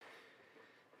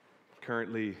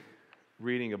Currently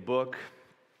reading a book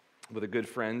with a good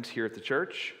friend here at the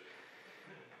church,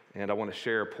 and I want to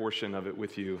share a portion of it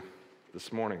with you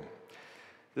this morning.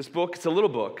 This book, it's a little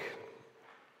book.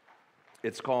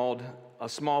 It's called A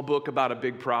Small Book About a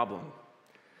Big Problem: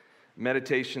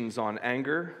 Meditations on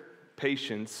Anger,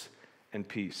 Patience, and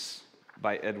Peace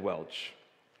by Ed Welch.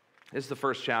 This is the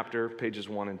first chapter, pages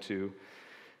 1 and 2.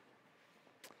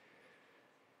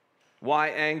 Why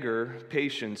anger,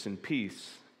 patience, and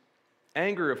peace?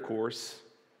 Anger, of course,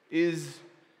 is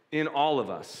in all of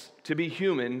us. To be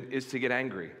human is to get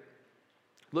angry.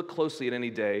 Look closely at any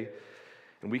day,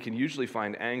 and we can usually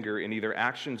find anger in either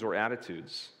actions or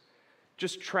attitudes.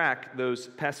 Just track those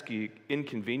pesky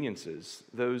inconveniences,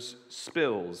 those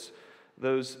spills,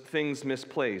 those things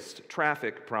misplaced,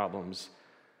 traffic problems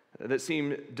that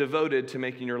seem devoted to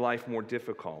making your life more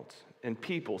difficult. And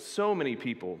people, so many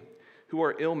people, who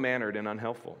are ill-mannered and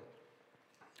unhelpful.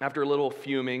 After a little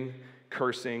fuming,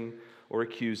 cursing, or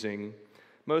accusing,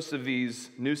 most of these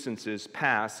nuisances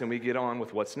pass and we get on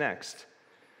with what's next.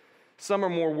 Some are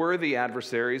more worthy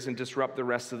adversaries and disrupt the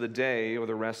rest of the day or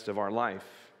the rest of our life.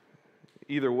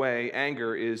 Either way,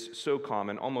 anger is so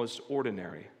common, almost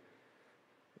ordinary.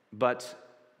 But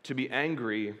to be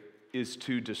angry is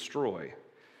to destroy.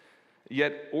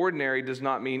 Yet ordinary does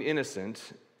not mean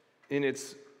innocent. In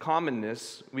its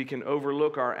commonness, we can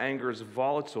overlook our anger's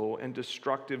volatile and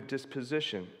destructive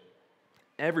disposition.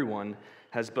 Everyone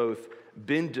has both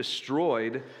been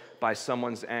destroyed by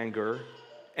someone's anger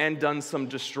and done some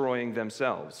destroying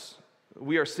themselves.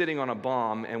 We are sitting on a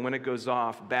bomb, and when it goes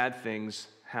off, bad things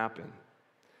happen.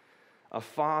 A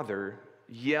father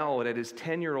yelled at his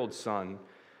 10-year-old son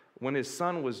when his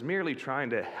son was merely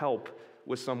trying to help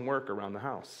with some work around the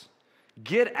house.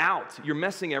 "Get out! You're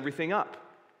messing everything up."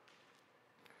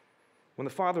 When the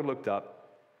father looked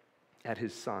up at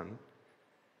his son,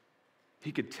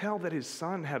 he could tell that his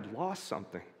son had lost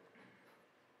something.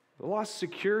 Lost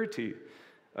security,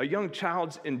 a young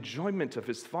child's enjoyment of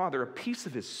his father, a piece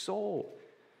of his soul.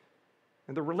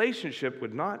 And the relationship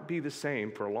would not be the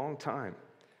same for a long time.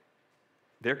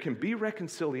 There can be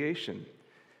reconciliation,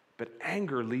 but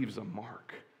anger leaves a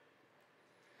mark.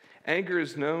 Anger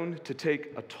is known to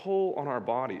take a toll on our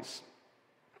bodies.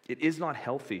 It is not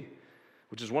healthy,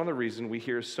 which is one of the reasons we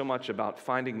hear so much about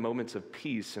finding moments of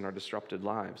peace in our disrupted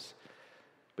lives.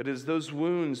 But it is those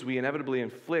wounds we inevitably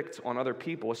inflict on other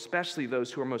people, especially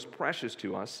those who are most precious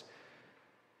to us,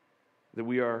 that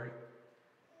we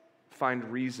find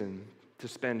reason to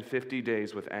spend 50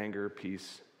 days with anger,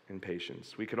 peace, and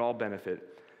patience. We could all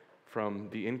benefit from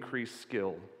the increased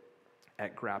skill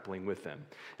at grappling with them.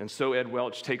 And so Ed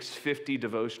Welch takes 50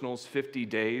 devotionals, 50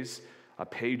 days, a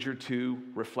page or two,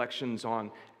 reflections on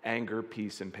anger,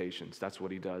 peace, and patience. That's what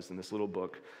he does in this little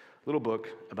book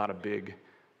about a big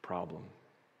problem.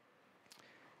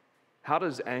 How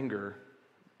does anger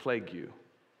plague you?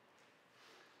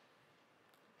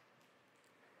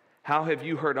 How have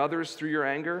you hurt others through your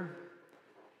anger?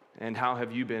 And how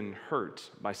have you been hurt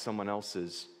by someone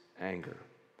else's anger?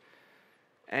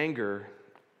 Anger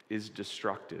is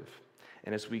destructive.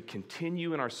 And as we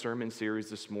continue in our sermon series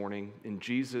this morning, in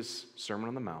Jesus' Sermon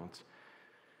on the Mount,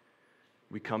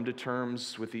 we come to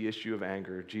terms with the issue of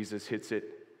anger. Jesus hits it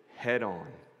head on.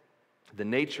 The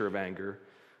nature of anger,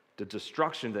 the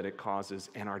destruction that it causes,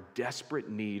 and our desperate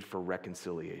need for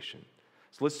reconciliation.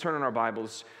 So let's turn in our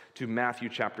Bibles to Matthew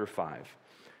chapter 5.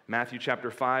 Matthew chapter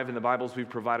 5, in the Bibles we've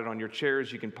provided on your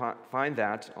chairs, you can find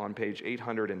that on page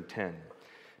 810.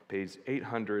 Page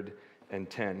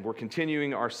 810. We're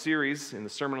continuing our series in the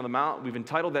Sermon on the Mount. We've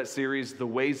entitled that series, The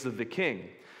Ways of the King.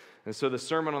 And so the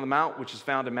Sermon on the Mount, which is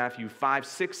found in Matthew 5,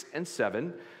 6, and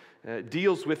 7,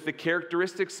 deals with the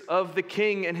characteristics of the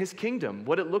king and his kingdom,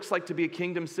 what it looks like to be a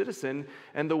kingdom citizen,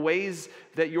 and the ways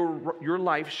that your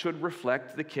life should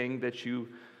reflect the king that you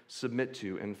submit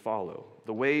to and follow.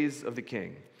 The ways of the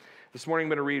king. This morning I'm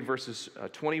going to read verses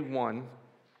 21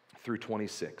 through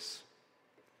 26.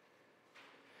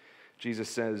 Jesus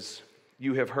says,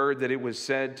 "You have heard that it was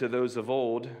said to those of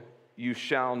old, 'You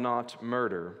shall not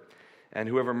murder,' and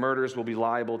whoever murders will be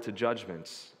liable to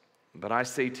judgment. But I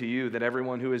say to you that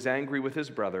everyone who is angry with his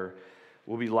brother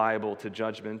will be liable to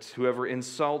judgment. Whoever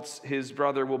insults his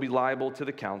brother will be liable to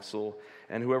the council,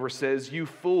 and whoever says, 'You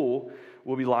fool,'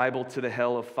 will be liable to the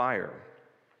hell of fire.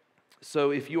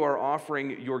 So if you are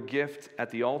offering your gift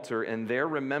at the altar and there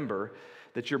remember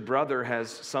that your brother has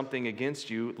something against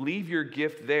you, leave your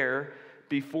gift there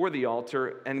before the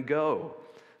altar and go.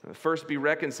 First be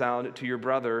reconciled to your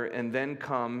brother and then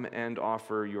come and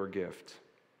offer your gift.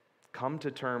 Come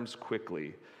to terms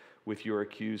quickly with your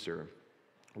accuser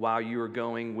while you are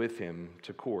going with him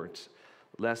to court,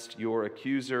 lest your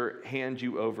accuser hand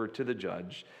you over to the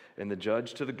judge, and the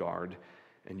judge to the guard,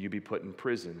 and you be put in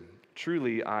prison.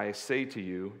 Truly, I say to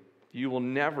you, you will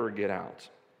never get out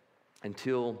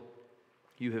until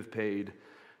you have paid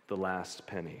the last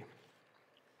penny.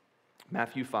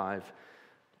 Matthew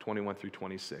 5:21 through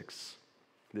 26.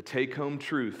 The take-home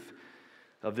truth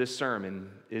of this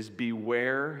sermon is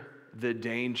beware the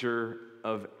danger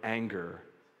of anger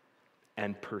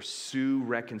and pursue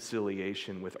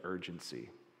reconciliation with urgency.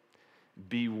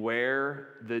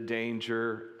 Beware the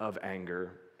danger of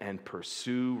anger and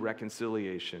pursue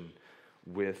reconciliation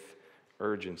with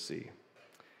urgency.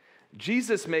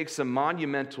 Jesus makes a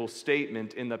monumental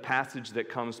statement in the passage that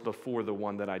comes before the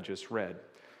one that I just read.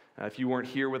 If you weren't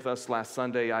here with us last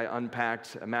Sunday, I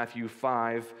unpacked Matthew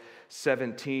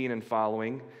 5:17 and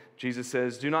following. Jesus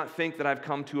says, "Do not think that I've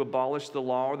come to abolish the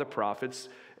law or the prophets."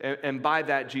 And by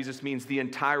that, Jesus means the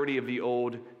entirety of the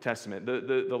Old Testament.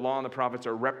 The law and the prophets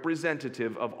are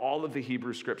representative of all of the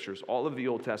Hebrew Scriptures, all of the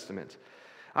Old Testament.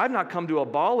 I've not come to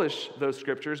abolish those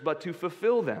Scriptures, but to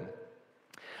fulfill them.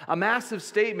 A massive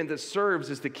statement that serves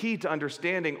as the key to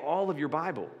understanding all of your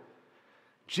Bible.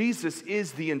 Jesus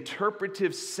is the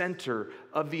interpretive center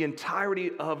of the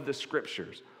entirety of the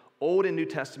Scriptures, Old and New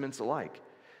Testaments alike.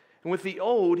 And with the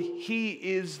Old, he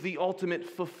is the ultimate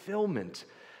fulfillment.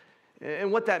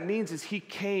 And what that means is he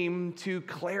came to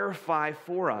clarify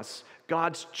for us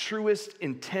God's truest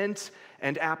intent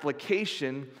and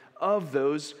application of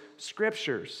those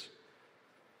Scriptures.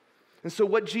 And so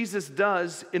what Jesus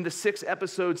does in the 6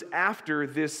 episodes after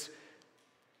this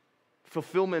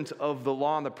fulfillment of the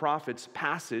law and the prophets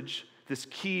passage, this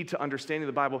key to understanding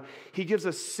the Bible, he gives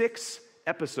us 6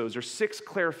 episodes or 6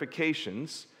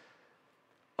 clarifications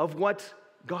of what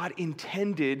God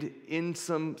intended in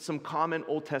some common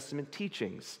Old Testament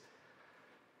teachings.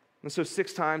 And so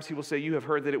 6 times he will say, "You have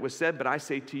heard that it was said, but I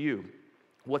say to you."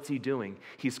 What's he doing?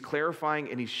 He's clarifying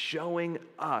and he's showing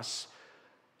us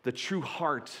the true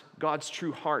heart, God's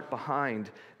true heart behind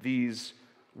these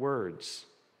words.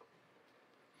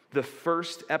 The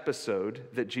first episode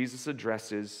that Jesus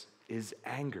addresses is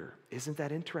anger. Isn't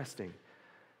that interesting?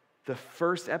 The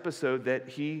first episode that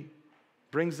he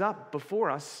brings up before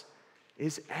us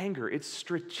is anger. It's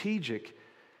strategic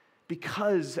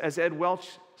because, as Ed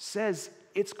Welch says,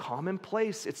 it's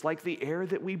commonplace. It's like the air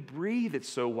that we breathe. It's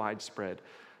so widespread.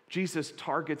 Jesus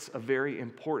targets a very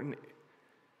important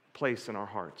place in our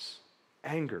hearts.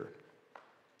 Anger,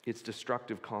 its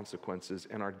destructive consequences,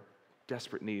 and our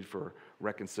desperate need for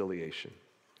reconciliation.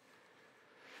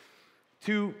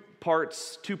 2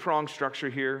 parts, 2-pronged structure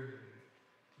here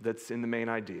that's in the main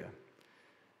idea.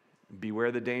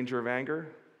 Beware the danger of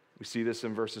anger. We see this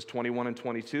in verses 21 and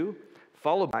 22,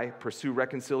 followed by pursue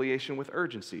reconciliation with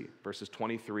urgency, verses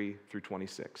 23 through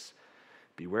 26.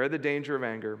 Beware the danger of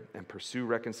anger and pursue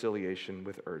reconciliation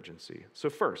with urgency. So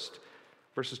first,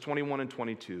 verses 21 and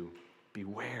 22,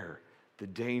 beware the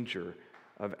danger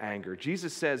of anger.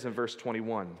 Jesus says in verse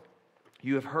 21,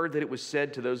 "You have heard that it was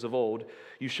said to those of old,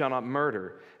 'You shall not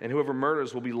murder,' and whoever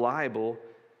murders will be liable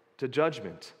to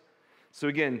judgment." So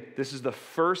again, this is the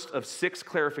first of 6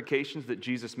 clarifications that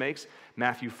Jesus makes,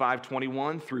 Matthew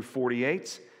 5:21 through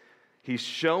 48. He's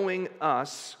showing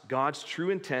us God's true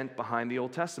intent behind the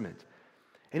Old Testament.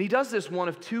 And he does this one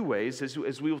of 2 ways,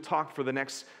 as we will talk for the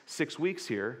next 6 weeks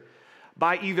here,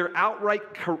 by either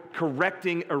outright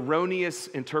correcting erroneous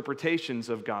interpretations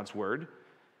of God's word.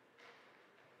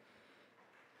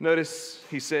 Notice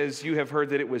he says, "You have heard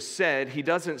that it was said." He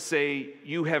doesn't say,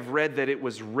 "You have read that it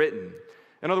was written."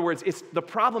 In other words, the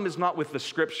problem is not with the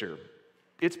Scripture.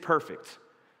 It's perfect.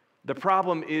 The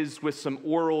problem is with some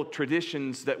oral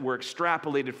traditions that were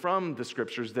extrapolated from the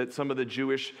Scriptures that some of the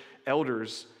Jewish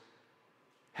elders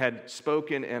had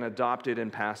spoken and adopted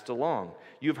and passed along.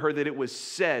 You've heard that it was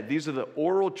said. These are the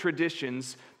oral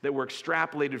traditions that were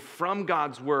extrapolated from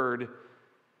God's word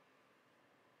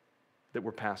that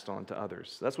were passed on to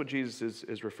others. That's what Jesus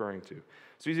is referring to.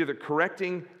 So he's either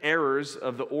correcting errors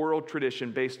of the oral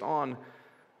tradition based on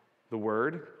the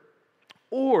word,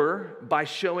 or by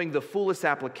showing the fullest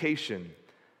application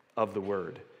of the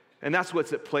word. And that's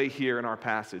what's at play here in our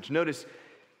passage. Notice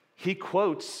he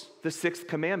quotes the 6th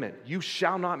commandment, "You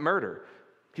shall not murder."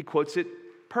 He quotes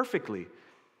it perfectly.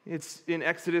 It's in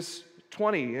Exodus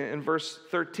 20 and verse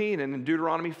 13 and in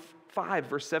Deuteronomy 5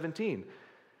 verse 17.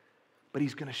 But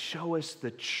he's going to show us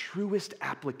the truest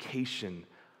application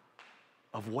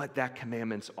of what that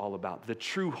commandment's all about, the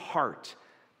true heart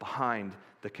behind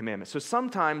the commandment. So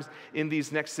sometimes in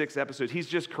these next 6 episodes, he's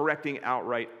just correcting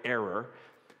outright error.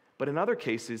 But in other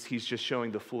cases, he's just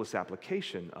showing the fullest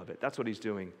application of it. That's what he's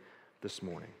doing this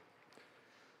morning.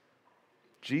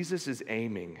 Jesus is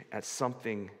aiming at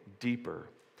something deeper.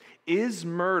 Is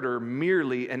murder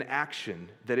merely an action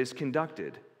that is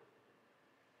conducted?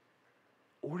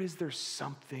 Or is there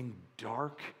something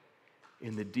dark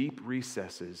in the deep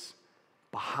recesses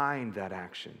behind that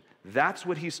action? That's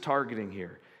what he's targeting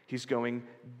here. He's going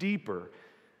deeper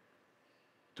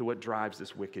to what drives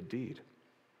this wicked deed.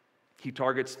 He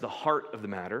targets the heart of the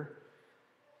matter,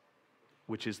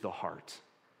 which is the heart.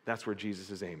 That's where Jesus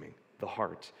is aiming, the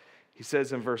heart. He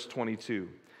says in verse 22,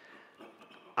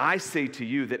 I say to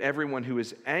you that everyone who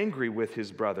is angry with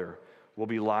his brother will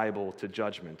be liable to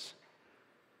judgment.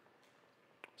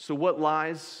 So what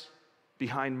lies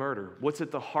behind murder? What's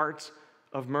at the heart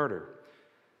of murder?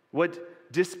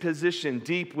 What disposition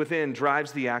deep within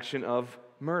drives the action of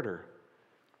murder?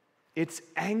 It's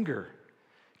anger,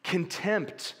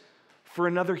 contempt for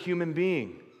another human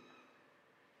being,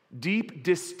 deep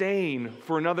disdain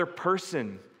for another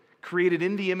person created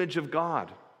in the image of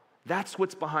God. That's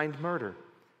what's behind murder.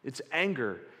 It's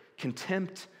anger,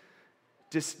 contempt,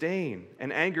 disdain.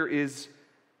 And anger is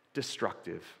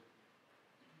destructive.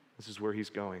 This is where he's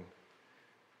going.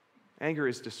 Anger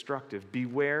is destructive.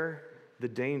 Beware the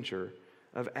danger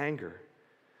of anger.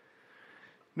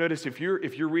 Notice if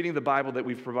you're reading the Bible that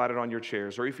we've provided on your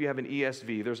chairs, or if you have an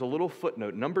ESV, there's a little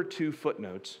footnote, number 2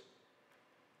 footnote,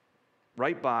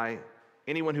 right by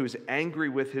anyone who is angry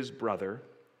with his brother.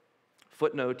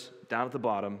 Footnote down at the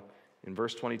bottom in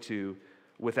verse 22,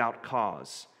 without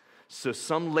cause. So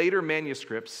some later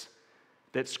manuscripts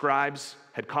that scribes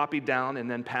had copied down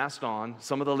and then passed on,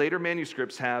 some of the later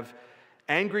manuscripts have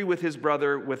angry with his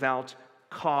brother without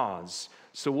cause.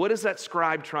 So what is that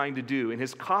scribe trying to do? In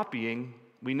his copying,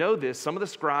 we know this, some of the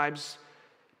scribes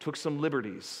took some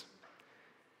liberties.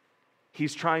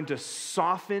 He's trying to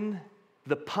soften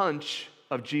the punch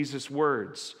of Jesus'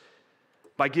 words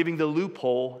by giving the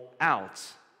loophole out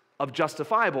of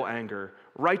justifiable anger,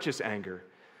 righteous anger.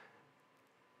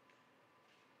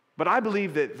 But I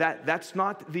believe that's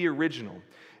not the original.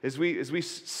 As we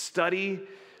study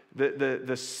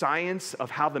the science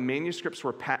of how the manuscripts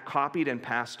were copied and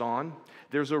passed on,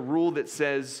 there's a rule that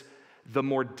says the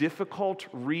more difficult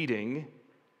reading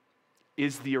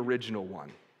is the original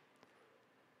one.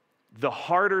 The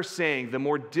harder saying, the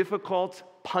more difficult,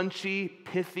 punchy,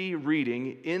 pithy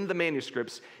reading in the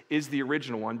manuscripts is the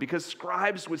original one, because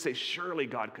scribes would say, surely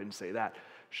God couldn't say that.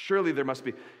 Surely there must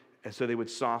be. And so they would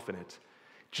soften it.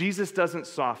 Jesus doesn't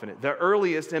soften it. The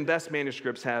earliest and best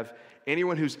manuscripts have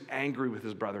anyone who's angry with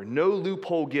his brother. No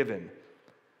loophole given.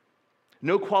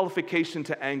 No qualification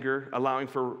to anger, allowing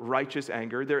for righteous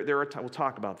anger. We'll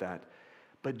talk about that.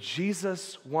 But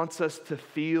Jesus wants us to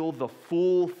feel the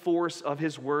full force of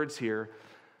his words here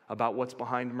about what's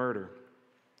behind murder.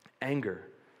 Anger.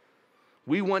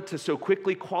 We want to so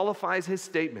quickly qualifies his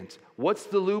statement. What's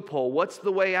the loophole? What's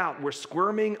the way out? We're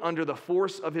squirming under the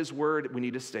force of his word. We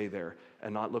need to stay there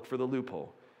and not look for the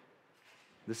loophole.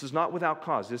 This is not without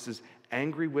cause. This is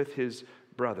angry with his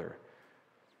brother.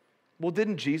 Well,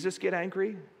 didn't Jesus get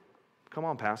angry? Come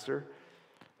on, Pastor.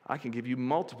 I can give you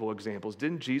multiple examples.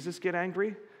 Didn't Jesus get angry?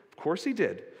 Of course he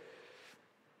did.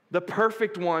 The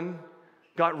perfect one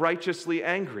got righteously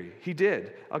angry. He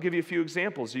did. I'll give you a few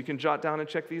examples. You can jot down and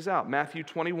check these out. Matthew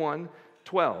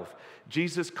 21:12.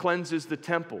 Jesus cleanses the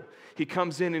temple. He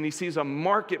comes in and he sees a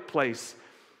marketplace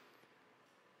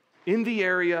in the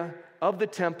area of the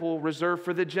temple reserved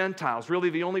for the Gentiles,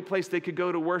 really the only place they could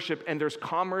go to worship, and there's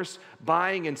commerce,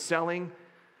 buying and selling,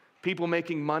 people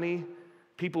making money,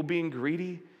 people being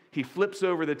greedy. He flips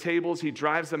over the tables, he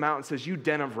drives them out and says, you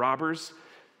den of robbers,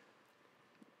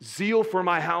 zeal for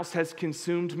my house has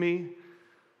consumed me.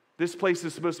 This place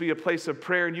is supposed to be a place of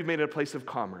prayer, and you've made it a place of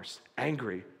commerce.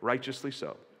 Angry, righteously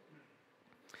so.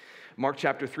 Mark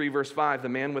chapter 3, verse 5, the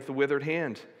man with the withered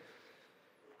hand.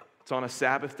 It's on a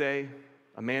Sabbath day.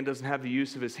 A man doesn't have the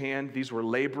use of his hand. These were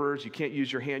laborers. You can't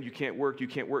use your hand. You can't work. You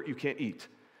can't eat.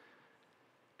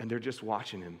 And they're just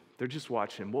watching him. They're just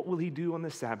watching him. What will he do on the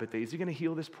Sabbath day? Is he going to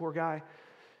heal this poor guy?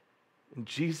 And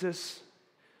Jesus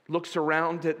looks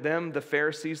around at them, the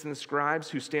Pharisees and the scribes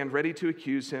who stand ready to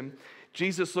accuse him.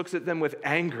 Jesus looks at them with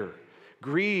anger,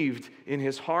 grieved in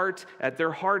his heart at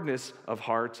their hardness of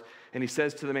heart. And he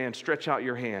says to the man, stretch out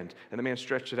your hand. And the man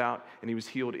stretched it out, and he was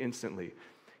healed instantly.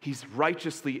 He's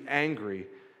righteously angry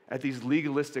at these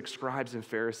legalistic scribes and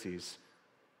Pharisees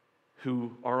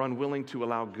who are unwilling to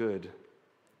allow good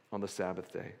on the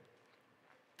Sabbath day.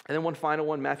 And then one final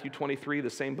one, Matthew 23, the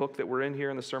same book that we're in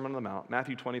here in the Sermon on the Mount,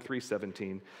 Matthew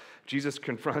 23:17. Jesus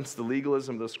confronts the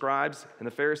legalism of the scribes and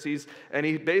the Pharisees, and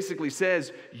he basically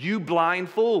says, you blind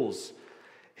fools.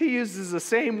 He uses the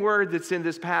same word that's in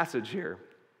this passage here.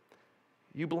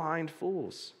 You blind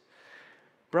fools.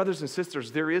 Brothers and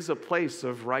sisters, there is a place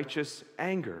of righteous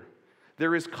anger.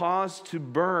 There is cause to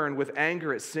burn with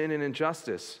anger at sin and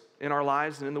injustice in our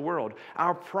lives and in the world.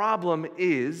 Our problem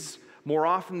is, more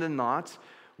often than not,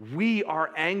 we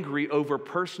are angry over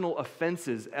personal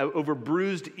offenses, over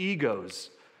bruised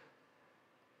egos,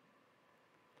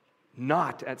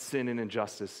 not at sin and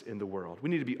injustice in the world. We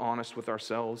need to be honest with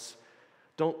ourselves.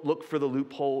 Don't look for the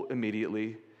loophole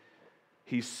immediately.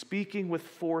 He's speaking with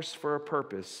force for a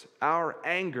purpose. Our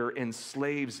anger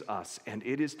enslaves us, and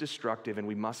it is destructive, and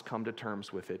we must come to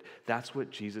terms with it. That's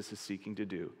what Jesus is seeking to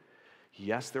do.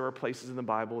 Yes, there are places in the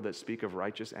Bible that speak of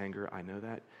righteous anger. I know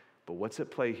that. But what's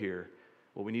at play here?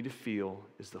 What we need to feel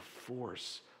is the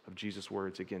force of Jesus'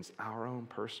 words against our own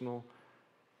personal,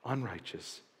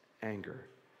 unrighteous anger.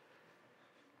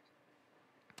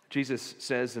 Jesus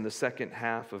says in the second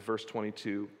half of verse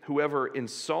 22, whoever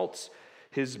insults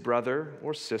his brother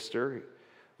or sister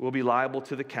will be liable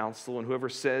to the council, and whoever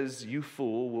says, you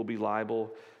fool, will be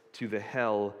liable to the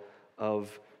hell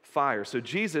of fire. So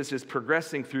Jesus is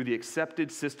progressing through the accepted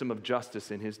system of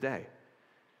justice in his day.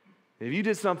 If you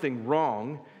did something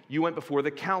wrong, you went before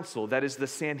the council, that is the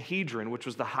Sanhedrin, which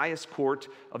was the highest court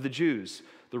of the Jews,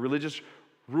 the religious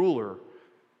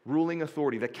ruling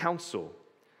authority, the council.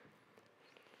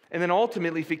 And then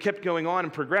ultimately, if he kept going on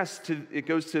and progressed, it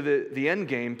goes to the end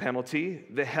game penalty,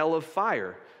 the hell of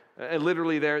fire.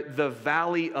 Literally there, the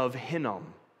valley of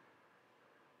Hinnom,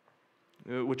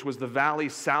 which was the valley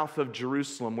south of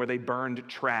Jerusalem where they burned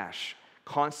trash,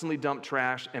 constantly dumped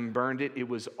trash and burned it. It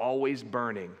was always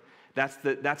burning. That's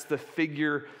the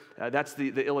figure, that's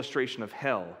the illustration of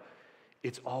hell.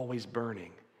 It's always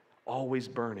burning,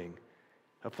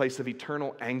 a place of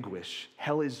eternal anguish.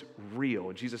 Hell is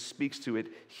real. Jesus speaks to it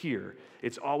here.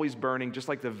 It's always burning, just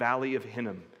like the valley of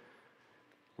Hinnom,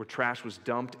 where trash was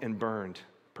dumped and burned,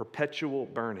 perpetual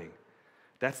burning.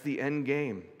 That's the end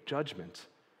game judgment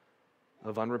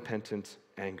of unrepentant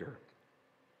anger.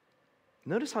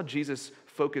 Notice how Jesus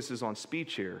focuses on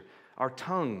speech here. Our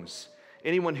tongues.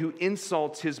 Anyone who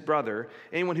insults his brother,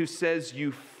 anyone who says,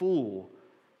 you fool,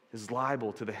 is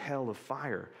liable to the hell of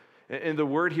fire. And the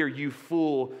word here, you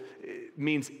fool,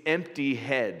 means empty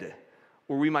head.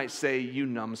 Or we might say, you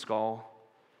numbskull,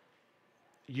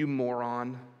 you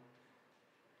moron.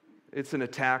 It's an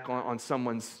attack on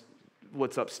someone's,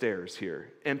 what's upstairs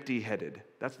here, empty-headed.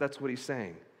 That's what he's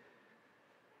saying.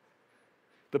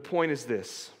 The point is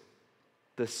this: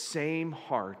 the same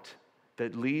heart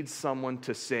that leads someone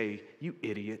to say, you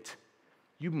idiot,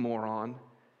 you moron,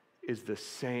 is the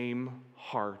same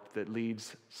heart that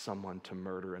leads someone to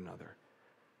murder another.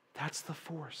 That's the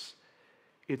force.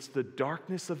 It's the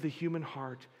darkness of the human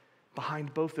heart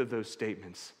behind both of those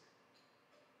statements.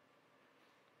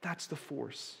 That's the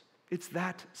force. It's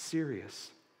that serious.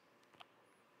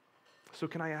 So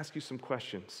can I ask you some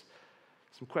questions?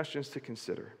 Some questions to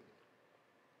consider.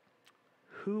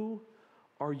 Who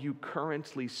are you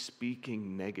currently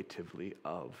speaking negatively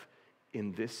of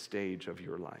in this stage of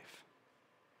your life?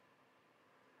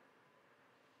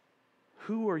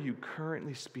 Who are you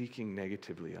currently speaking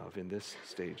negatively of in this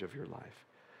stage of your life?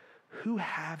 Who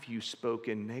have you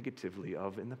spoken negatively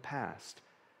of in the past?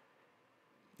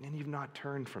 And you've not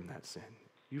turned from that sin.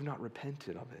 You've not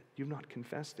repented of it. You've not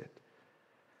confessed it.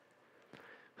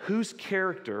 Whose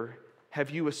character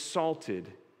have you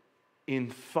assaulted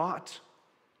in thought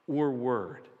or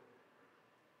word?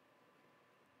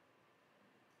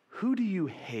 Who do you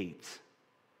hate?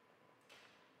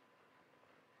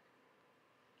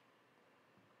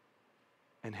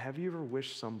 And have you ever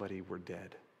wished somebody were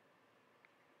dead?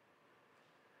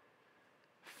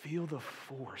 Feel the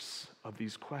force of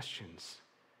these questions,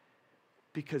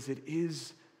 because it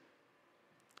is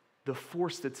the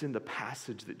force that's in the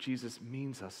passage that Jesus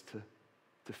means us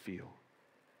to feel.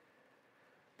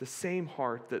 The same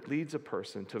heart that leads a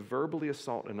person to verbally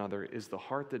assault another is the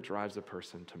heart that drives a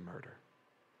person to murder.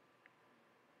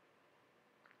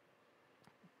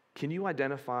 Can you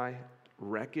identify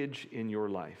wreckage in your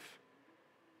life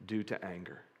due to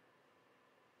anger?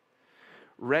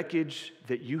 Wreckage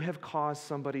that you have caused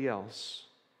somebody else,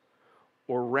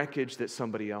 or wreckage that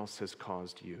somebody else has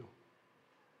caused you?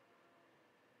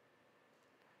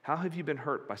 How have you been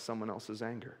hurt by someone else's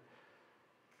anger?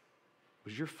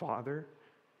 Was your father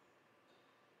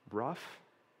rough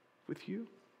with you?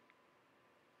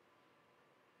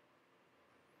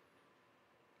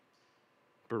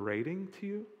 Berating to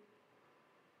you?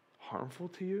 Harmful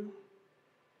to you?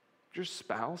 Did your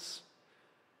spouse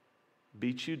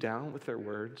beat you down with their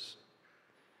words?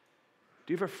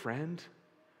 Do you have a friend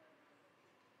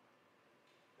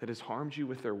that has harmed you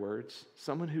with their words?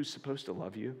 Someone who's supposed to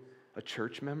love you? A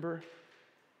church member?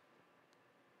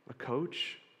 a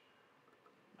coach,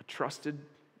 a trusted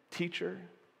teacher?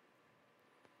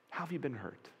 How have you been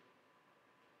hurt?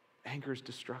 Anger is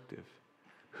destructive.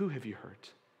 Who have you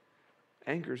hurt?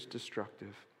 Anger is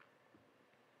destructive.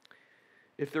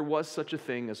 If there was such a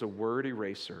thing as a word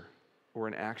eraser or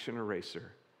an action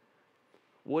eraser,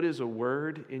 what is a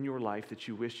word in your life that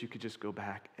you wish you could just go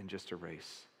back and just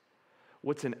erase?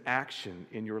 What's an action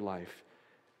in your life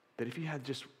that if you had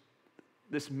just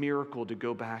this miracle to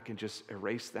go back and just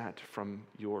erase that from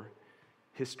your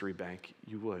history bank,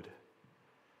 you would?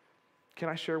 Can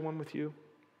I share one with you?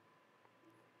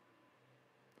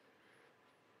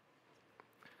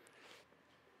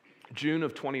 June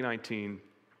of 2019,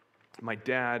 my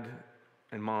dad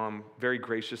and mom very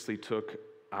graciously took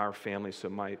our family, so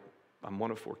I'm one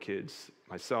of 4 kids,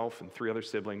 myself and 3 other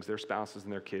siblings, their spouses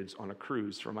and their kids, on a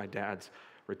cruise for my dad's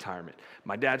retirement.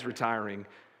 My dad's retiring.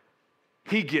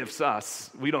 He gifts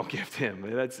us. We don't gift him.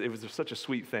 It was such a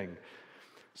sweet thing.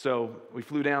 So we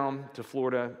flew down to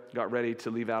Florida, got ready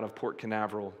to leave out of Port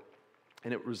Canaveral,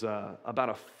 and it was about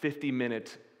a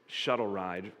 50-minute shuttle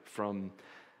ride from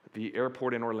the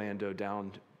airport in Orlando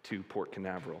down to Port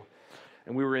Canaveral.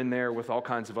 And we were in there with all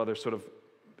kinds of other sort of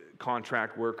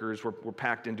contract workers. We're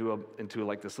packed into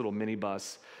like this little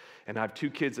minibus, and I have 2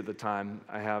 kids at the time.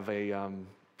 I have a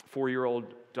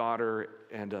 4-year-old daughter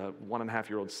and a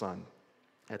 1.5-year-old son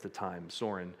at the time,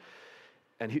 Soren,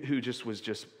 and who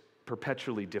was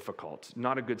perpetually difficult.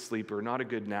 Not a good sleeper, not a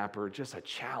good napper, just a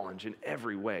challenge in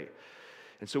every way.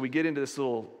 And so we get into this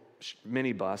little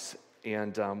minibus,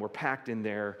 and we're packed in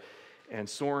there, and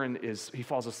Soren he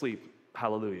falls asleep.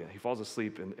 Hallelujah. He falls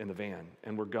asleep in the van,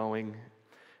 and we're going,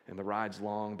 and the ride's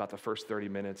long, about the first 30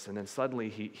 minutes, and then suddenly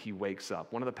he wakes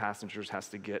up. One of the passengers has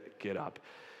to get up.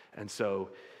 And so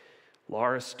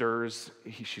Laura stirs.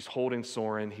 She's holding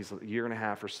Soren. He's 1.5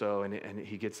 years or so, and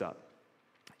he gets up.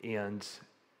 And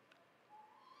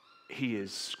he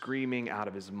is screaming out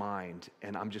of his mind,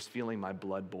 and I'm just feeling my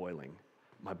blood boiling.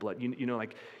 My blood, you know,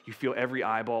 like you feel every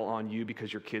eyeball on you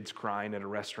because your kid's crying at a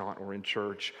restaurant or in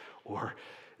church or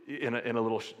in a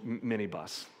little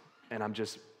minibus. And I'm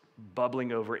just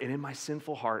bubbling over. And in my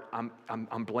sinful heart,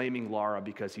 I'm blaming Laura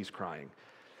because he's crying.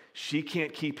 She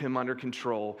can't keep him under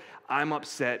control. I'm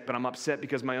upset, but I'm upset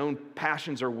because my own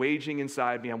passions are waging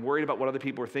inside me. I'm worried about what other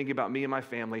people are thinking about me and my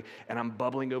family, and I'm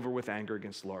bubbling over with anger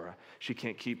against Laura. She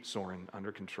can't keep Soren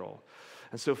under control.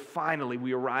 And so finally,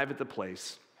 we arrive at the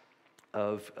place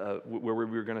of where we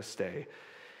were going to stay,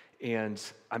 and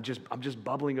I'm just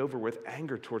bubbling over with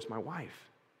anger towards my wife.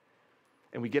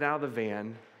 And we get out of the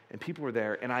van, and people were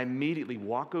there, and I immediately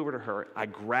walk over to her. I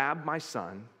grab my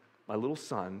son, my little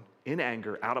son, in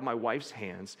anger, out of my wife's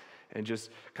hands, and just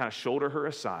kind of shoulder her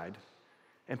aside.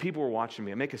 And people were watching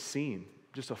me. I make a scene,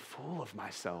 just a fool of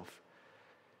myself.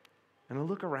 And I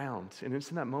look around, and it's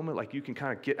in that moment like you can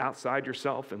kind of get outside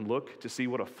yourself and look to see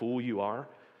what a fool you are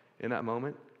in that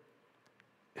moment.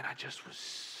 And it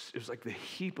was like the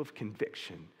heap of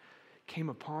conviction came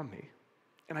upon me.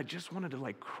 And I just wanted to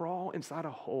like crawl inside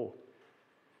a hole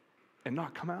and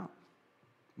not come out.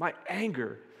 My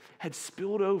anger had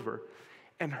spilled over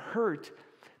and hurt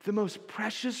the most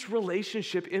precious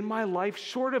relationship in my life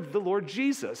short of the Lord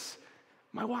Jesus,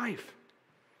 my wife,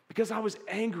 because I was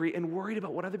angry and worried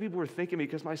about what other people were thinking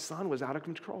because my son was out of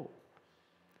control.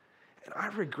 And I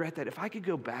regret that. If I could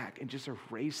go back and just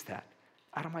erase that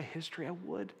out of my history, I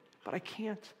would, but I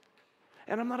can't.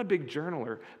 And I'm not a big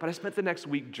journaler, but I spent the next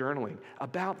week journaling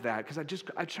about that because I'm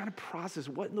trying to process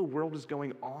what in the world was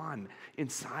going on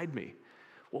inside me.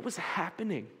 What was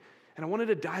happening? And I wanted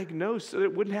to diagnose so that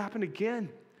it wouldn't happen again.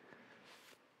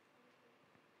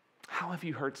 How have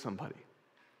you hurt somebody?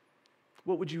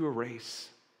 What would you erase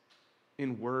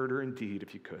in word or in deed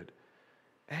if you could?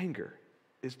 Anger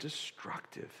is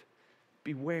destructive.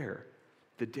 Beware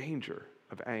the danger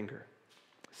of anger.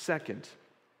 Second,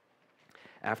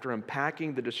 after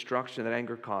unpacking the destruction that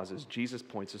anger causes, Jesus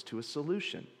points us to a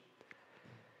solution.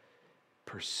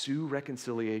 Pursue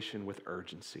reconciliation with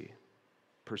urgency.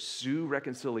 Pursue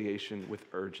reconciliation with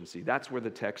urgency. That's where the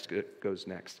text goes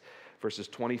next, verses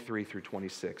 23 through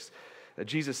 26.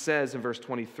 Jesus says in verse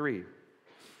 23,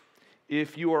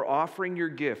 if you are offering your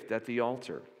gift at the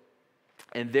altar,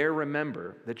 and there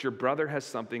remember that your brother has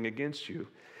something against you,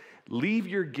 leave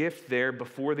your gift there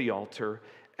before the altar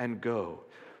and go.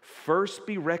 First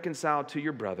be reconciled to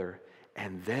your brother,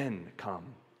 and then come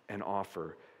and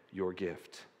offer your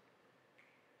gift.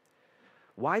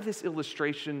 Why this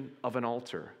illustration of an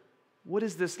altar? What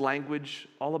is this language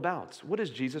all about? What is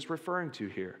Jesus referring to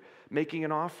here? Making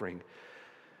an offering.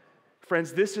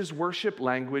 Friends, this is worship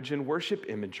language and worship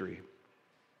imagery.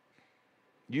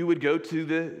 You would go to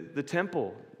the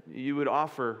temple. you would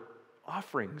offer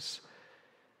offerings.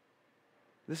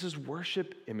 This is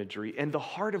worship imagery, and the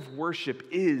heart of worship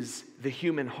is the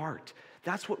human heart.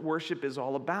 That's what worship is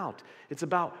all about. It's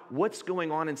about what's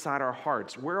going on inside our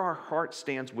hearts, where our heart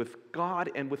stands with God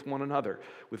and with one another,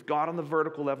 with God on the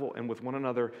vertical level and with one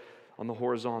another on the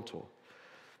horizontal.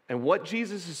 And what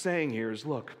Jesus is saying here is,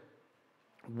 look,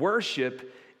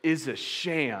 worship is a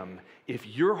sham if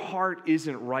your heart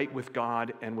isn't right with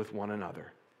God and with one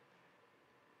another.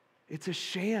 It's a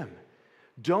sham.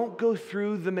 Don't go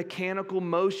through the mechanical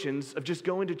motions of just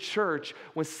going to church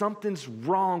when something's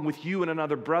wrong with you and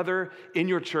another brother in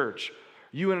your church,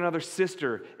 you and another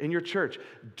sister in your church.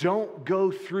 Don't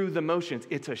go through the motions.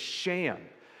 It's a sham.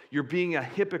 You're being a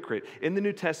hypocrite. In the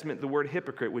New Testament, the word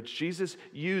hypocrite, which Jesus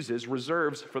uses,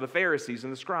 reserves for the Pharisees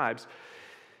and the scribes,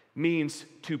 means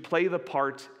to play the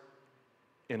part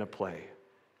in a play,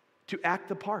 to act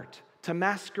the part, to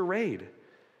masquerade.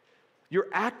 You're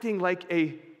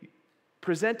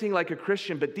presenting like a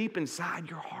Christian, but deep inside,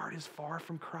 your heart is far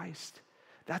from Christ.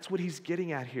 That's what he's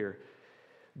getting at here.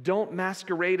 Don't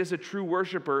masquerade as a true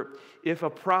worshiper if a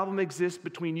problem exists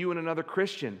between you and another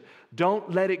Christian. Don't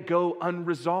let it go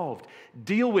unresolved.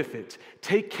 Deal with it.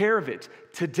 Take care of it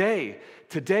today.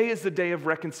 Today is the day of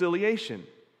reconciliation.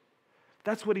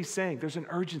 That's what he's saying. There's an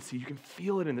urgency. You can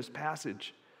feel it in this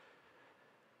passage.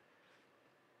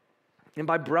 And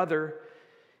by brother,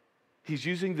 he's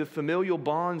using the familial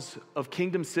bonds of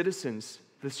kingdom citizens.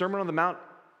 The Sermon on the Mount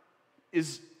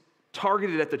is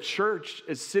targeted at the church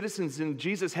as citizens in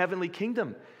Jesus' heavenly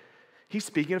kingdom. He's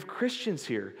speaking of Christians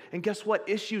here. And guess what?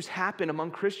 Issues happen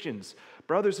among Christians,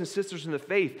 brothers and sisters in the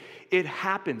faith. It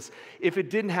happens. If it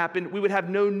didn't happen, we would have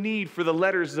no need for the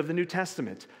letters of the New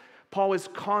Testament. Paul is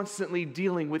constantly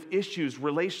dealing with issues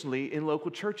relationally in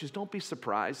local churches. Don't be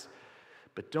surprised,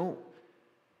 but don't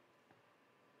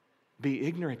be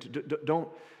ignorant. Don't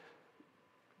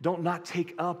not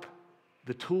take up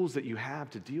the tools that you have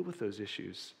to deal with those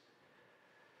issues.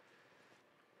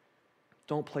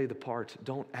 Don't play the part.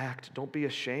 Don't act. Don't be a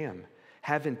sham.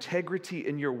 Have integrity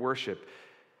in your worship.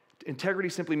 Integrity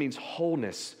simply means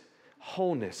wholeness.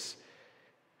 Wholeness.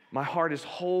 My heart is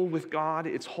whole with God.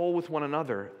 It's whole with one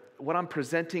another. What I'm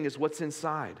presenting is what's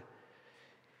inside.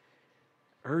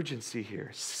 Urgency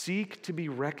here. Seek to be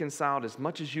reconciled as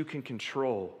much as you can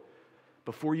control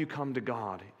before you come to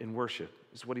God in worship,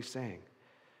 is what he's saying.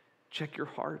 Check your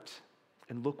heart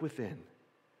and look within.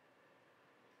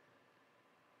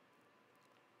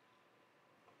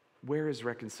 Where is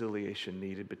reconciliation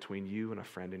needed between you and a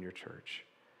friend in your church?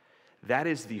 That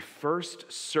is the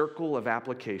first circle of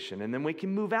application, and then we can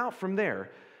move out from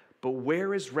there. But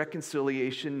where is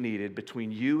reconciliation needed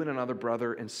between you and another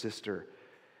brother and sister?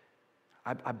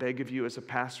 I beg of you as a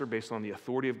pastor, based on the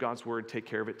authority of God's word, take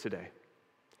care of it today.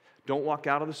 Don't walk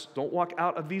out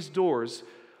of these doors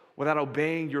without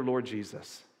obeying your Lord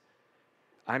Jesus.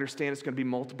 I understand it's going to be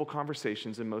multiple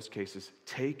conversations in most cases.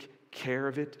 Take care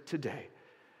of it today.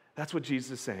 That's what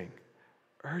Jesus is saying.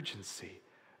 Urgency,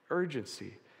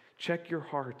 urgency. Check your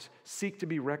heart. Seek to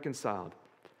be reconciled.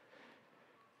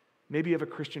 Maybe you have a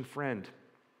Christian friend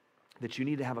that you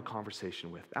need to have a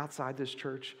conversation with. Outside this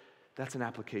church, that's an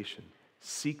application.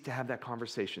 Seek to have that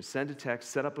conversation. Send a text,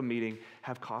 set up a meeting,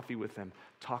 have coffee with them,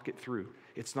 talk it through.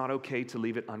 It's not okay to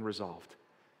leave it unresolved.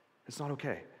 It's not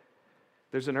okay.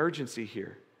 There's an urgency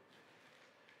here.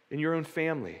 In your own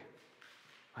family,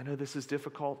 I know this is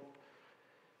difficult.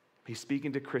 He's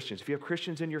speaking to Christians. If you have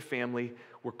Christians in your family,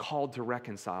 we're called to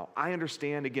reconcile. I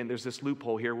understand, again, there's this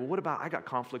loophole here. Well, what about, I got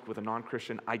conflict with a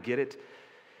non-Christian. I get it.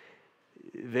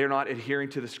 They're not adhering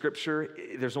to the scripture.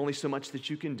 There's only so much that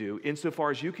you can do.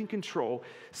 Insofar as you can control,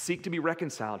 seek to be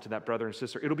reconciled to that brother and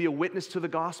sister. It'll be a witness to the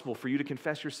gospel for you to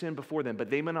confess your sin before them,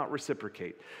 but they may not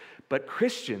reciprocate. But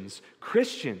Christians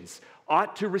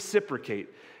ought to reciprocate.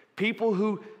 People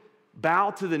who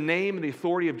bow to the name and the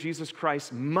authority of Jesus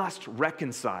Christ must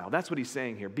reconcile. That's what he's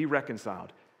saying here. Be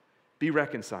reconciled. Be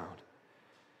reconciled.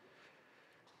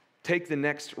 Take the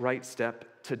next right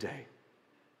step today.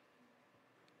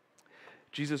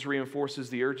 Jesus reinforces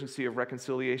the urgency of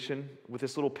reconciliation with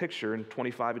this little picture in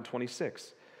 25 and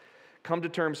 26. Come to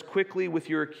terms quickly with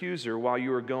your accuser while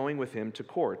you are going with him to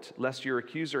court, lest your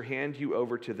accuser hand you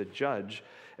over to the judge,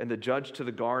 and the judge to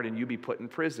the guard, and you be put in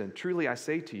prison. Truly I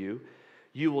say to you,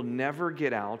 you will never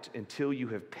get out until you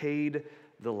have paid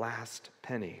the last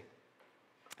penny.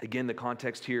 Again, the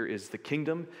context here is the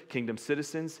kingdom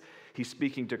citizens. He's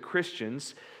speaking to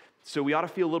Christians. So we ought to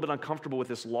feel a little bit uncomfortable with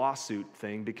this lawsuit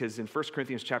thing, because in 1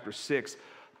 Corinthians chapter 6,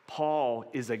 Paul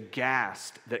is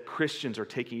aghast that Christians are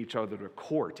taking each other to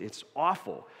court. It's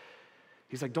awful.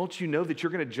 He's like, don't you know that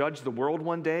you're going to judge the world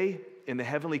one day in the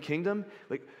heavenly kingdom?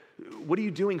 Like, What are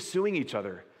you doing suing each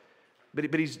other? But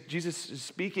Jesus is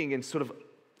speaking in sort of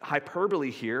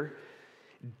hyperbole here.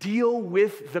 Deal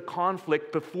with the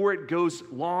conflict before it goes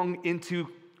long into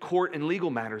court and legal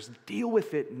matters. Deal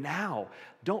with it now.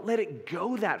 Don't let it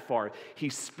go that far.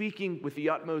 He's speaking with the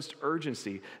utmost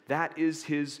urgency. That is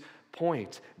his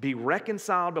point. Be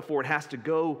reconciled before it has to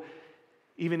go,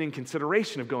 even in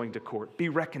consideration of going to court. Be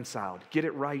reconciled. Get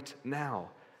it right now.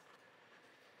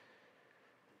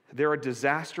 There are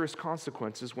disastrous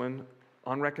consequences when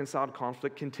unreconciled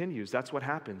conflict continues. That's what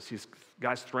happens. These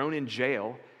guys thrown in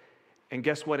jail. And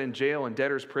guess what? In jail, in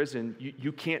debtor's prison,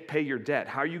 you can't pay your debt.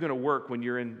 How are you going to work when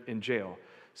you're in jail?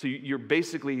 So you're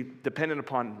basically dependent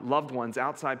upon loved ones,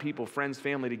 outside people, friends,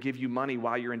 family to give you money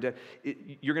while you're in debt.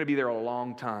 You're going to be there a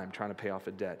long time trying to pay off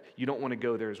a debt. You don't want to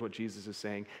go there is what Jesus is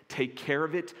saying. Take care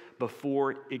of it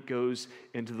before it goes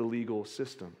into the legal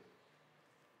system.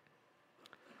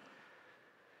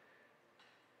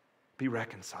 Be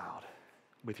reconciled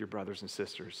with your brothers and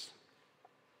sisters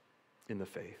in the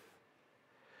faith.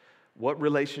 What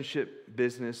relationship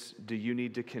business do you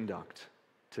need to conduct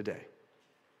today,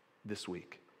 this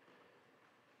week?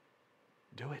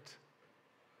 Do it.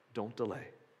 Don't delay.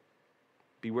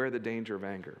 Beware the danger of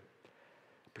anger.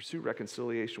 Pursue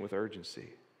reconciliation with urgency.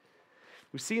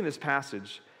 We see in this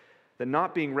passage that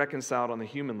not being reconciled on the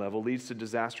human level leads to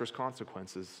disastrous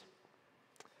consequences.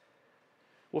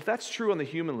 Well, if that's true on the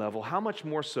human level, how much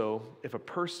more so if a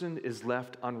person is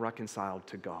left unreconciled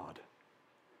to God?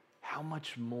 How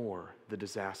much more the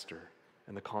disaster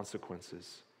and the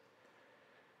consequences?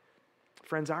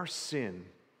 Friends, our sin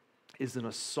is an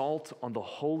assault on the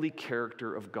holy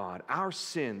character of God. Our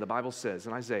sin, the Bible says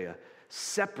in Isaiah,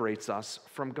 separates us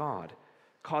from God,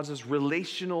 causes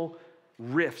relational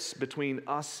rifts between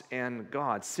us and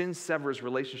God. Sin severs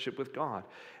relationship with God,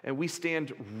 and we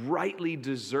stand rightly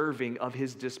deserving of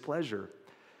his displeasure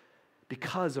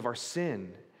because of our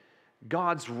sin.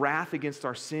 God's wrath against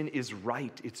our sin is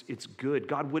right. It's good.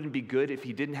 God wouldn't be good if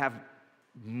he didn't have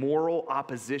moral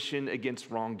opposition against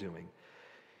wrongdoing.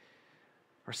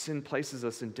 Our sin places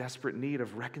us in desperate need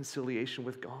of reconciliation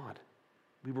with God.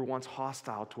 We were once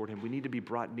hostile toward him. We need to be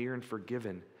brought near and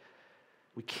forgiven.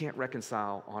 We can't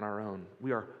reconcile on our own.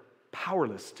 We are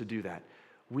powerless to do that.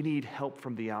 We need help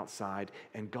from the outside,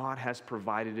 and God has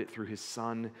provided it through his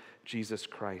Son, Jesus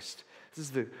Christ. This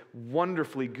is the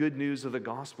wonderfully good news of the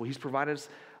gospel. He's provided us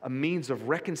a means of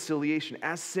reconciliation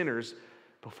as sinners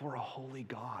before a holy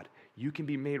God. You can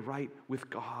be made right with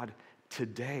God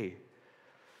today.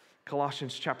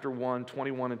 Colossians chapter 1,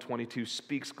 21 and 22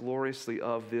 speaks gloriously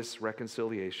of this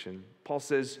reconciliation. Paul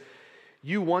says,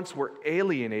 "You once were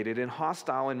alienated and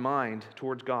hostile in mind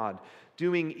towards God,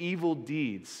 doing evil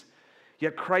deeds.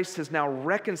 Yet Christ has now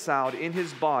reconciled in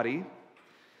his body.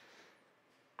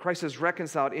 Christ has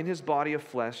reconciled in his body of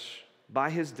flesh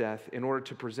by his death in order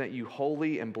to present you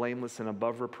holy and blameless and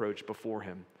above reproach before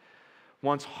him.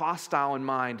 Once hostile in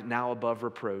mind, now above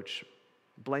reproach,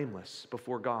 blameless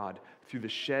before God through the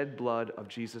shed blood of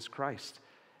Jesus Christ."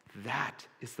 That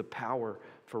is the power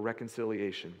for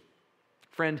reconciliation.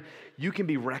 Friend, you can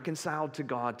be reconciled to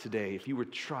God today if you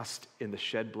would trust in the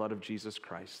shed blood of Jesus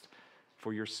Christ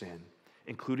for your sin,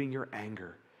 including your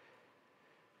anger.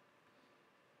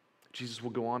 Jesus will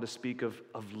go on to speak of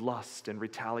lust and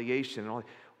retaliation and all.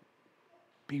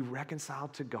 Be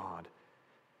reconciled to God.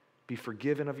 Be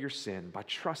forgiven of your sin by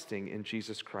trusting in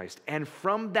Jesus Christ. And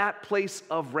from that place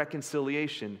of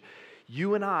reconciliation,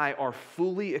 you and I are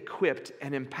fully equipped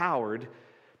and empowered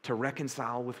to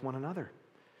reconcile with one another.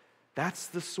 That's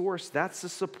the source, that's the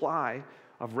supply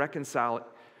of reconcile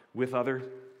with other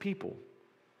people.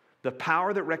 The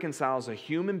power that reconciles a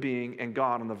human being and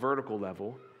God on the vertical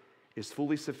level is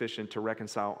fully sufficient to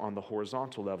reconcile on the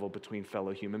horizontal level between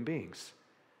fellow human beings.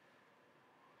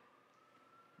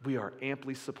 We are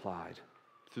amply supplied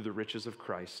through the riches of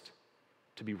Christ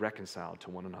to be reconciled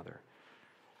to one another.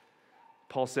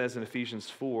 Paul says in Ephesians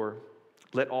 4,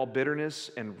 "Let all bitterness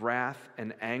and wrath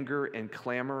and anger and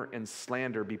clamor and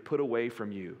slander be put away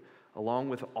from you, along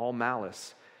with all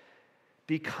malice.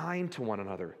 Be kind to one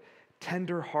another,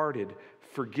 tender-hearted,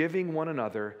 forgiving one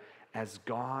another as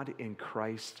God in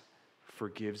Christ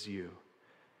forgives you."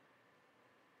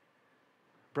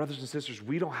 Brothers and sisters,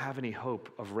 we don't have any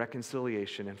hope of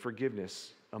reconciliation and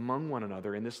forgiveness among one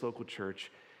another in this local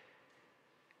church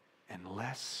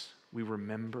unless we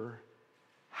remember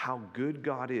how good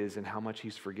God is and how much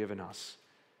he's forgiven us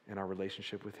in our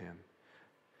relationship with him.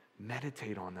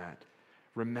 Meditate on that.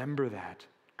 Remember that.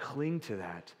 Cling to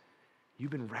that.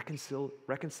 You've been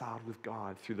reconciled with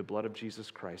God through the blood of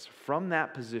Jesus Christ. From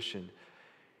that position,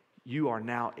 you are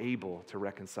now able to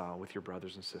reconcile with your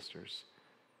brothers and sisters.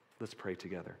 Let's pray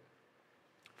together.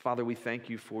 Father, we thank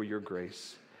you for your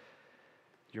grace,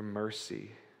 your mercy,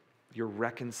 your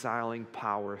reconciling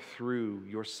power through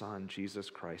your Son, Jesus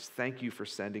Christ. Thank you for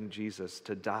sending Jesus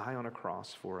to die on a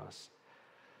cross for us,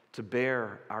 to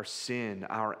bear our sin,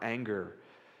 our anger,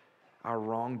 our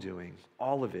wrongdoing,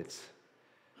 all of it,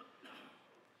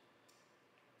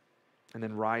 and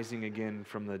then rising again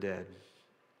from the dead,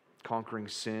 conquering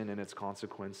sin and its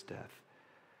consequence, death.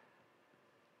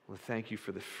 Lord, thank you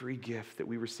for the free gift that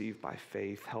we receive by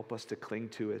faith. Help us to cling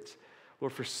to it.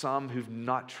 Lord, for some who've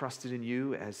not trusted in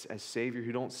you as Savior,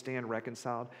 who don't stand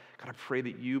reconciled, God, I pray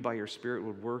that you, by your Spirit,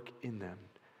 would work in them,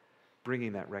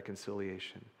 bringing that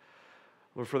reconciliation.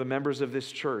 Lord, for the members of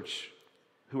this church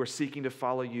who are seeking to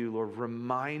follow you, Lord,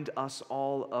 remind us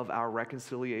all of our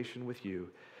reconciliation with you,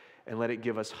 and let it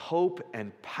give us hope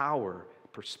and power,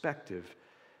 perspective,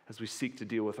 as we seek to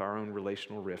deal with our own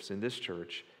relational rifts in this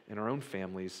church, in our own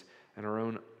families, and our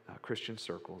own Christian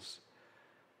circles.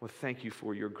 Well, thank you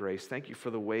for your grace. Thank you for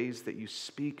the ways that you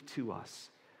speak to us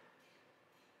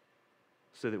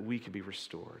so that we can be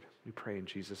restored. We pray in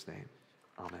Jesus' name.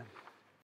 Amen.